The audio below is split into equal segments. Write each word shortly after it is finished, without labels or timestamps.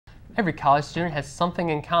Every college student has something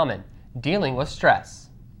in common: dealing with stress.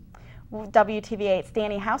 WTV8's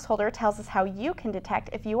Danny Housholder tells us how you can detect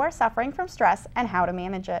if you are suffering from stress and how to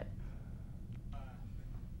manage it.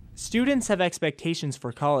 Students have expectations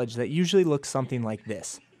for college that usually look something like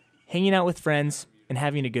this: hanging out with friends and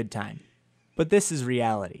having a good time. But this is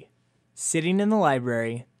reality: sitting in the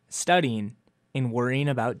library, studying, and worrying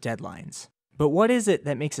about deadlines. But what is it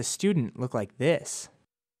that makes a student look like this?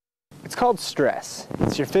 It's called stress.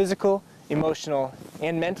 It's your physical, emotional,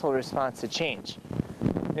 and mental response to change.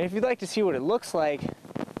 And if you'd like to see what it looks like,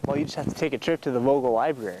 well, you just have to take a trip to the Vogel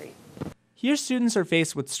Library. Here, students are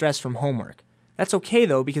faced with stress from homework. That's okay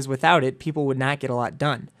though, because without it, people would not get a lot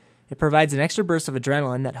done. It provides an extra burst of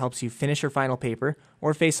adrenaline that helps you finish your final paper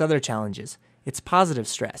or face other challenges. It's positive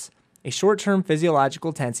stress, a short-term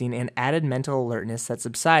physiological tensing and added mental alertness that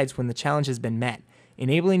subsides when the challenge has been met,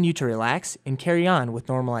 enabling you to relax and carry on with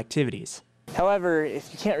normal activities. However,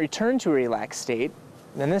 if you can't return to a relaxed state,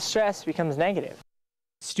 then this stress becomes negative.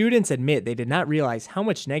 Students admit they did not realize how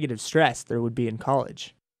much negative stress there would be in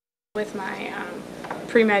college. With my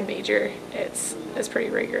pre-med major, it's pretty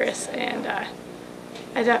rigorous, and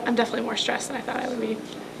I'm definitely more stressed than I thought I would be.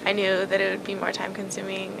 I knew that it would be more time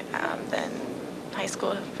consuming than high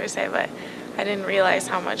school per se, but I didn't realize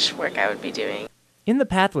how much work I would be doing. In the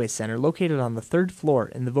Pathways Center, located on the 3rd floor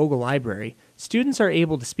in the Vogel Library, students are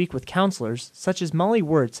able to speak with counselors such as Molly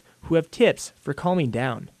Wirtz, who have tips for calming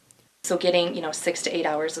down. So getting, 6 to 8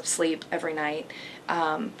 hours of sleep every night,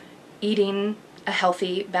 eating a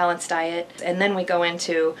healthy, balanced diet, and then we go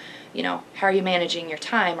into, how are you managing your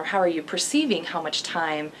time, or how are you perceiving how much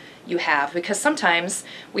time you have? Because sometimes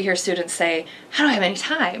we hear students say, I don't have any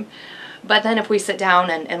time. But then if we sit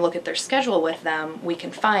down and look at their schedule with them, we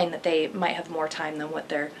can find that they might have more time than what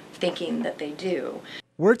they're thinking that they do.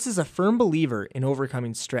 Wirtz is a firm believer in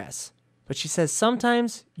overcoming stress, but she says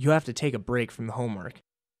sometimes you have to take a break from the homework.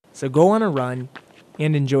 So go on a run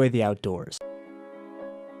and enjoy the outdoors.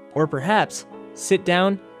 Or perhaps sit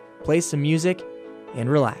down, play some music,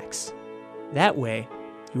 and relax. That way,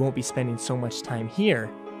 you won't be spending so much time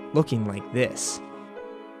here looking like this.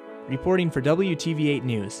 Reporting for WTV8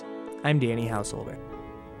 News, I'm Danny Housholder.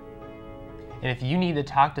 And if you need to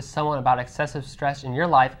talk to someone about excessive stress in your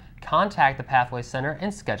life, contact the Pathways Center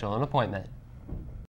and schedule an appointment.